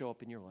I'm going to show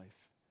up in your life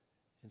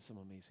in some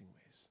amazing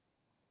ways.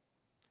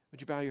 Would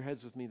you bow your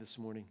heads with me this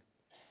morning?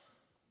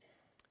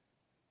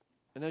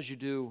 And as you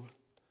do,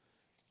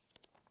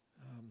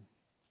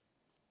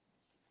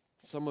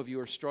 some of you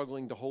are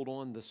struggling to hold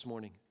on this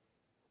morning.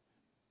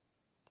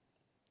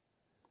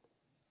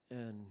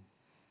 And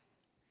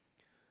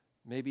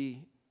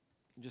maybe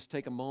just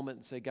take a moment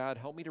and say, God,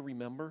 help me to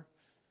remember.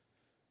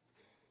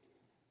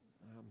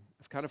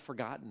 I've kind of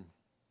forgotten.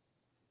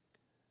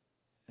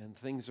 And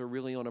things are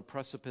really on a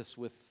precipice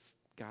with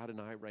God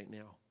and I right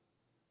now.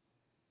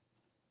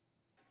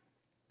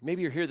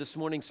 Maybe you're here this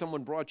morning,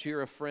 someone brought you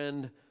here, a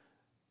friend,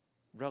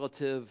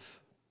 relative,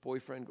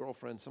 boyfriend,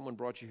 girlfriend, someone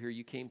brought you here,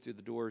 you came through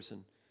the doors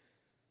and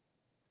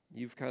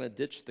you've kind of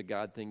ditched the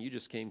God thing. You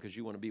just came because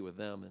you want to be with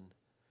them. And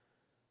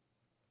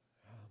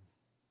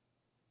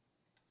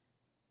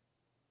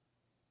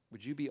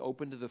would you be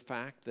open to the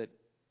fact that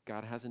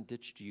God hasn't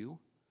ditched you?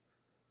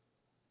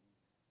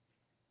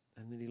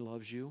 And that He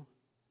loves you?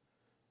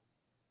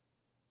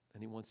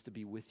 And He wants to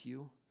be with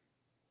you?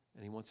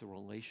 And He wants a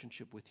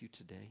relationship with you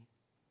today?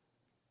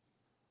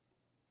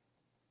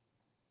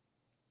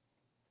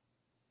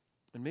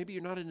 And maybe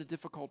you're not in a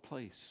difficult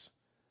place.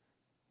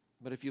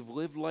 But if you've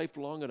lived life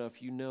long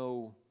enough, you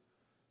know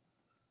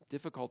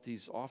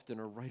difficulties often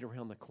are right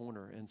around the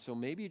corner. And so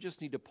maybe you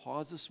just need to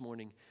pause this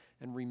morning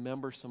and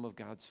remember some of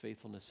God's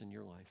faithfulness in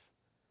your life.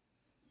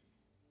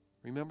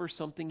 Remember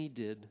something He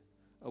did,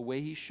 a way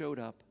He showed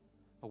up,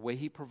 a way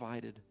He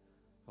provided,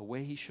 a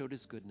way He showed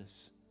His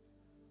goodness.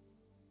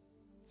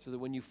 So that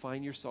when you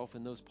find yourself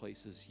in those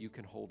places, you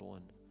can hold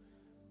on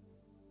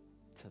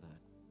to that.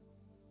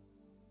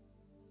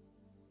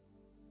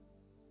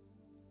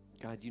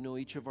 God, you know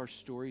each of our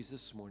stories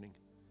this morning.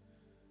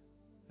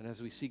 And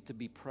as we seek to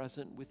be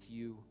present with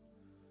you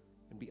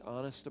and be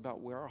honest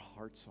about where our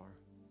hearts are,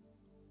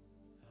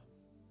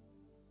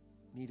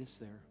 meet us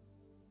there.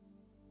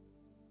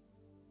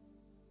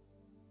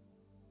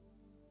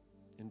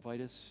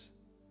 Invite us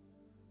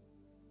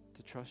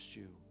to trust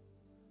you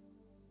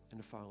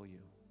and to follow you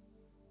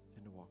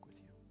and to walk with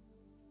you.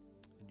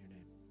 In your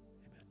name,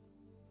 amen.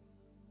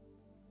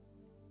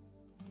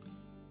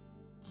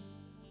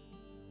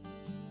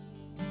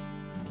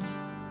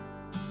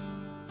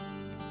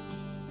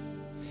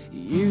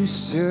 You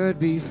stood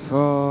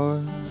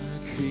before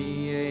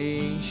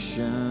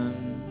creation,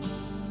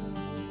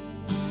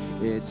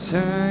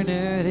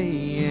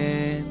 eternity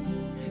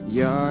in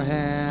your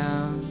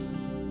hand.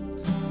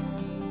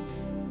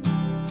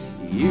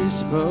 You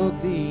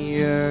spoke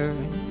the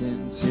earth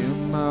into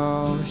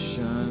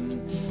motion,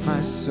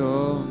 my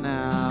soul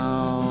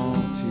now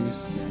to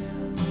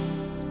stand.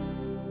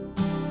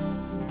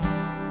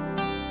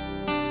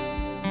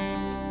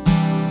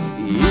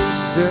 You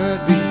stood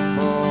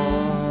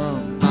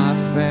before my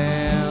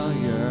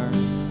failure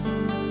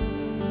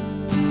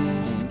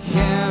and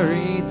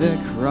carried the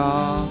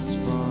cross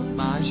for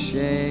my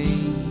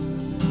shame.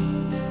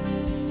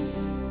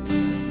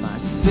 My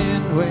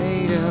sin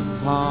weighed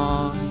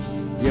upon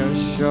your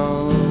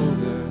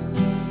shoulders,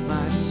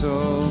 my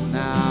soul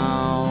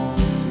now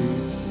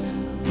to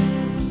stand.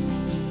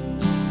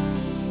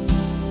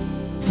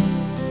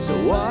 So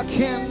what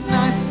can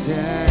I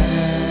say?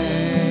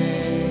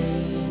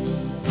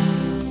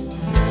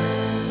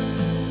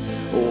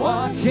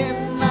 What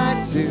can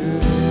I do?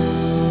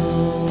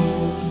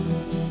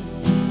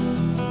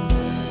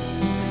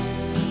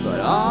 But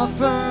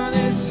offer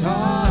this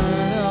heart,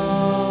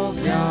 oh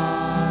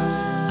God,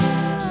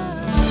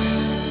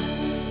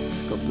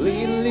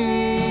 completely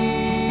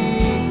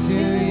to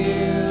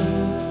you.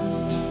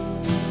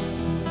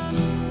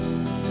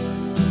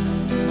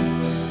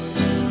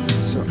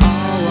 So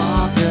I'll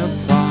walk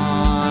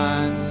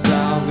upon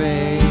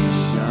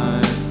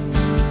salvation,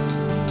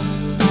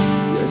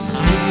 your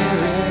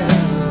spirit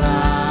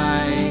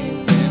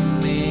alive in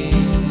me.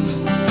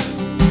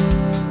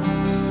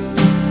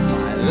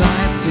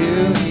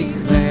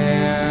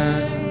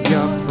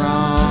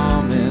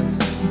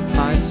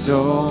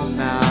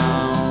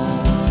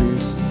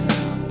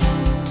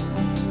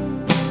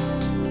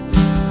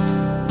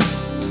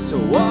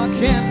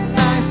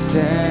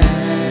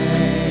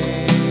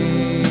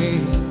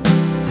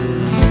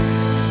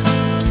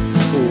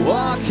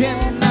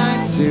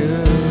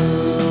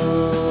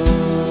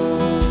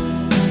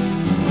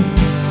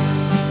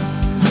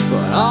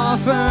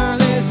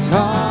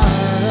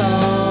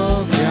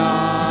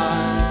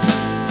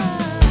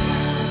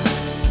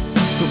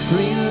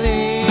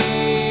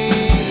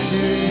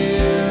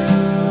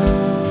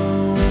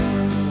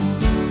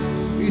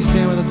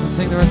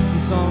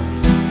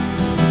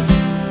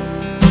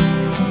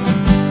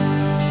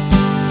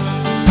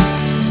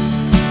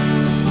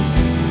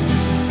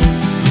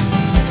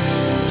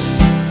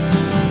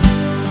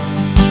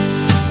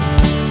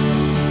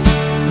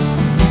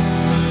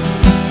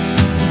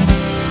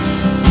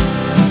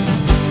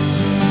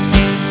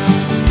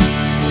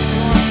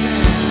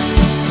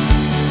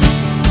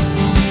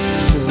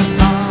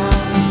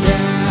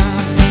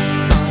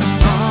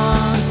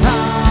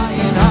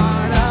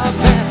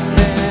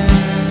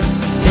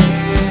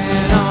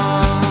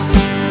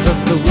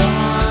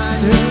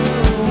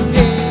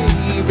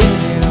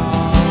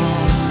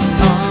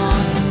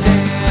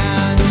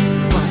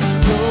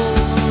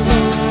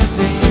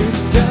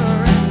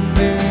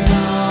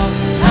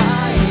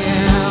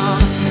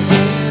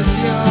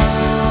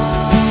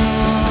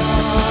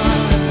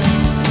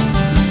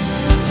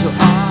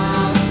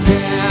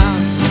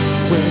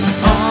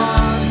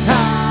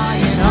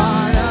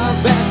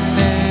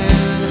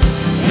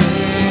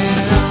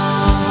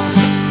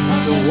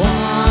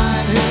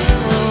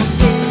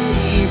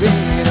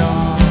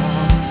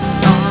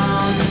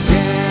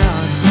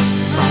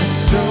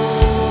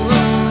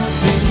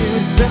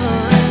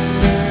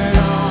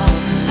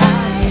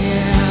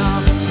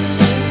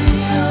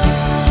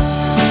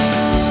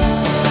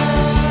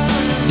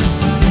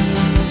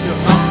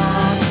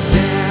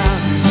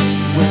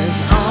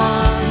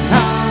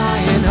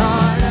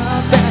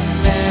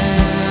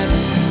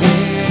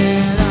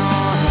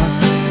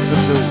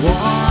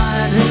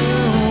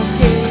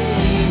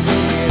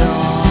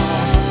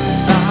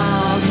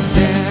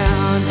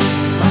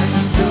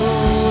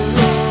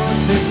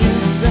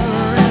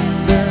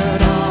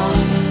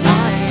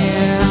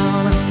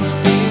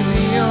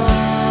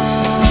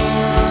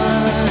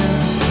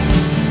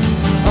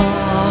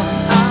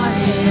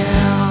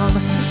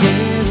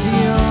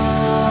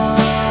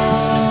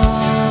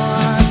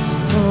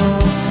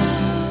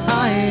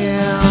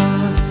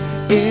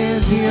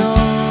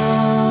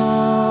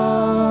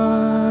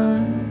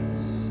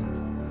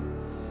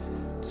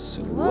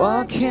 So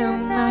what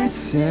can I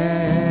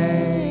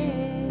say?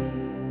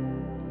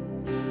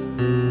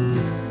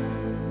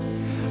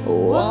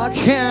 What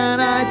can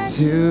I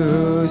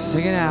do?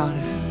 Sing it out.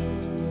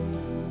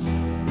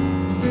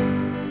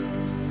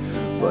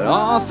 But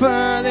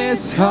offer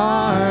this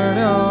heart,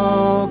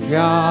 oh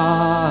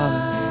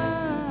God,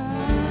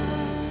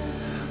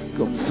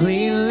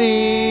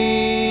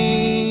 completely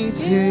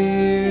to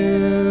you.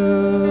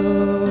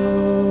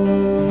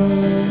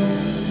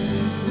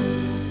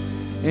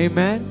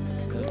 Amen.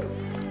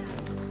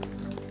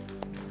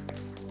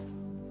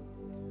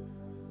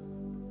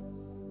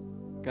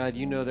 God,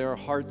 you know there are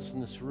hearts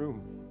in this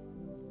room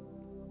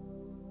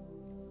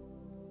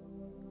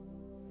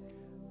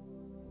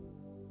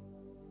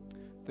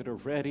that are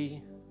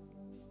ready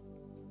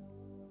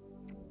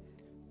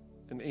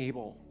and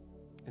able,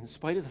 in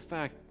spite of the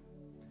fact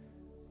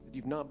that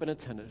you've not been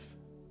attentive,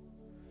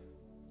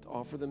 to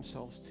offer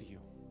themselves to you.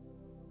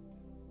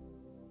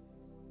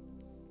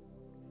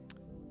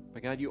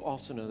 But God, you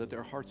also know that there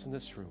are hearts in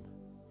this room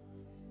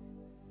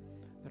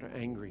that are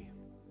angry,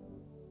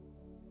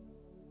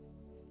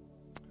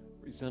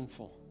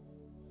 resentful,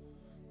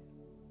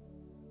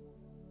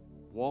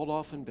 walled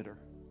off and bitter,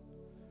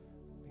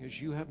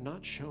 because you have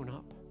not shown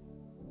up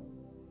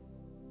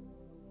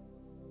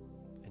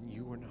and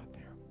you were not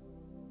there.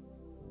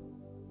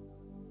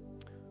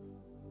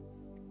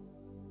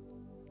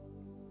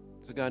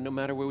 So God, no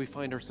matter where we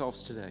find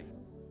ourselves today,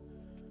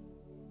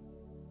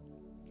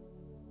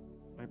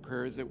 my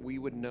prayer is that we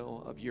would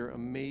know of your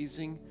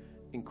amazing,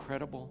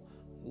 incredible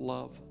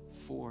love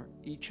for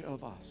each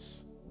of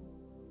us,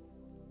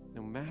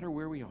 no matter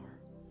where we are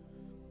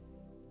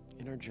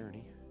in our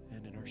journey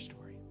and in our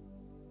story.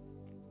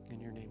 In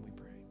your name we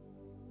pray.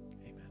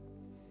 Amen.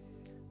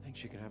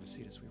 Thanks. You can have a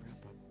seat as we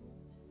wrap up.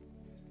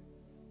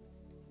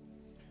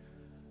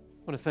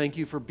 I want to thank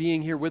you for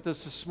being here with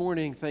us this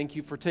morning. Thank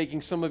you for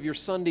taking some of your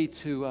Sunday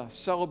to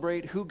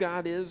celebrate who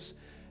God is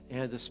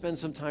and to spend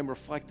some time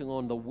reflecting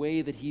on the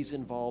way that He's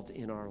involved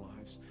in our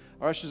lives.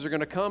 Our ushers are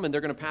going to come and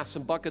they're going to pass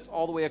some buckets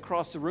all the way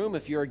across the room.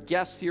 If you're a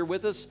guest here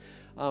with us,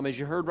 as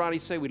you heard Roddy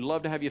say, we'd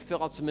love to have you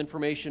fill out some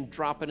information,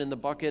 drop it in the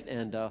bucket,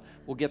 and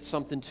we'll get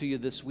something to you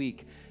this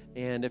week.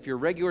 And if you're a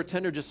regular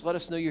attender, just let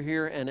us know you're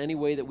here and any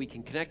way that we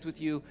can connect with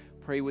you,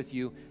 pray with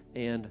you,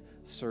 and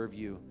serve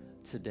you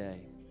today.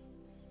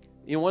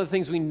 You know, one of the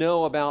things we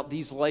know about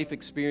these life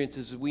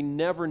experiences is we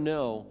never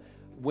know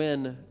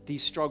when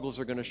these struggles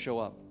are going to show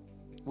up.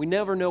 We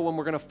never know when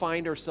we're going to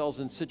find ourselves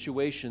in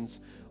situations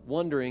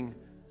wondering,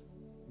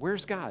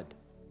 where's God?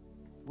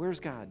 Where's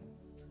God?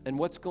 And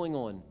what's going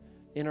on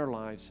in our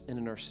lives and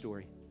in our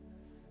story?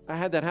 I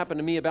had that happen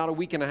to me about a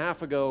week and a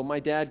half ago.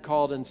 My dad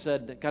called and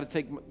said, got to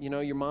take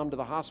your mom to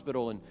the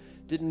hospital, and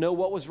didn't know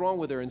what was wrong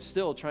with her, and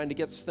still trying to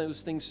get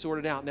those things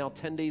sorted out now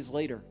 10 days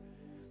later.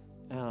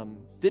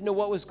 Didn't know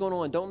what was going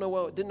on,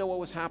 didn't know what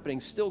was happening,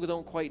 still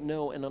don't quite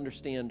know and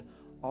understand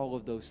all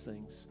of those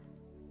things.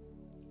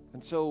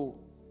 And so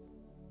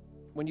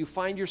when you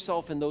find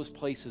yourself in those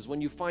places, when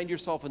you find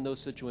yourself in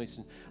those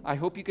situations, I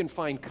hope you can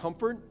find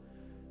comfort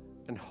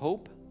and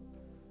hope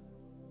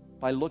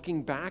by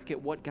looking back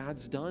at what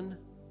God's done,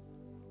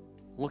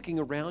 looking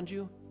around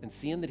you and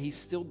seeing that He's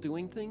still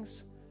doing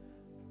things,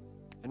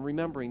 and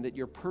remembering that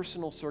your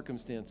personal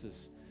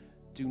circumstances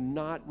do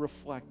not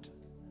reflect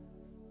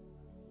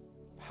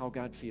how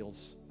God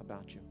feels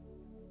about you.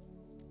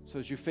 So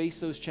as you face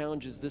those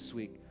challenges this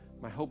week,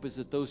 my hope is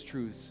that those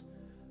truths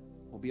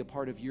will be a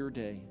part of your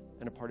day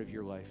and a part of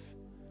your life.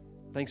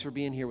 Thanks for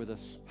being here with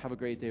us. Have a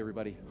great day,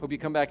 everybody. Hope you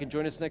come back and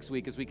join us next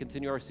week as we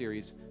continue our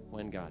series,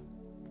 When God.